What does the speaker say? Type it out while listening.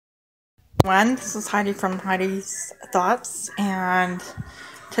This is Heidi from Heidi's Thoughts, and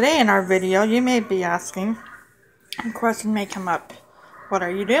today in our video you may be asking, a question may come up, what are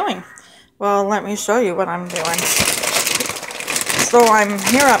you doing? Well, let me show you what I'm doing. So I'm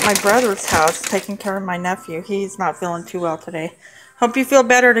here at my brother's house taking care of my nephew. He's not feeling too well today. Hope you feel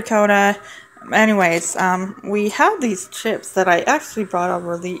better, Dakota. Anyways, we have these chips that I actually brought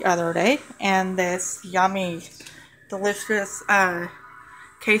over the other day, and this yummy, delicious,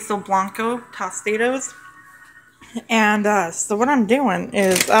 queso blanco tostitos. And so what I'm doing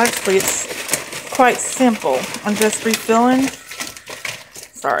is actually it's quite simple. I'm just refilling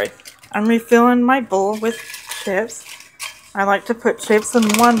my bowl with chips. I like to put chips in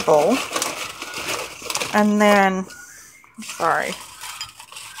one bowl, and then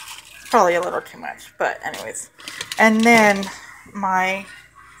probably a little too much, but anyways, and then my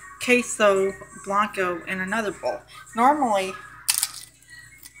queso blanco in another bowl. Normally,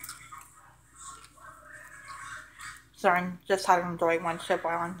 I'm just having to enjoy one chip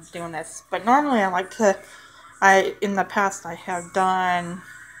while I'm doing this. But normally in the past I have done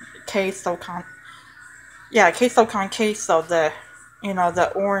queso con queso,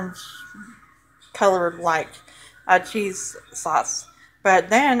 the orange colored like cheese sauce.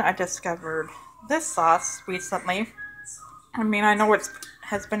 But then I discovered this sauce recently. I mean, I know it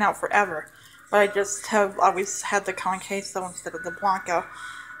has been out forever, but I just have always had the con queso instead of the blanco.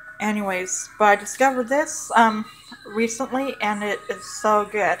 Anyways, but I discovered this recently, and it is so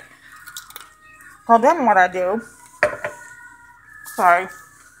good. Well, then what I do, I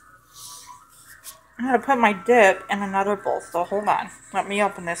gotta put my dip in another bowl, so hold on. Let me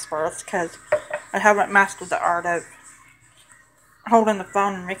open this first, because I haven't mastered the art of holding the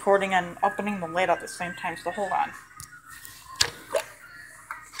phone and recording and opening the lid at the same time, so hold on.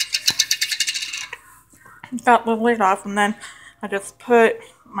 Got the lid off, and then I just put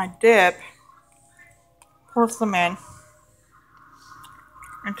my dip, pour some into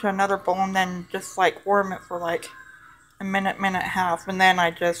another bowl, and then just like warm it for like a minute and a half, and then I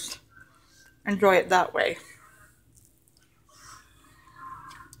just enjoy it that way.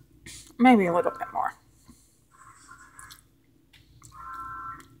 Maybe a little bit more.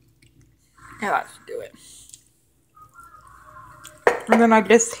 Yeah, that should do it. And then I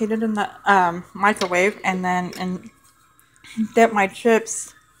just heat it in the microwave, and then dip my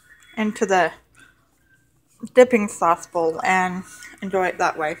chips into the dipping sauce bowl and enjoy it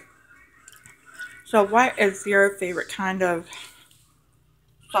that way. So what is your favorite kind of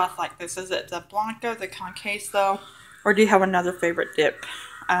sauce like this? Is it the blanco, the con queso, or do you have another favorite dip?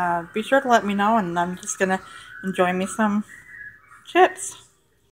 Be sure to let me know, and I'm just gonna enjoy me some chips.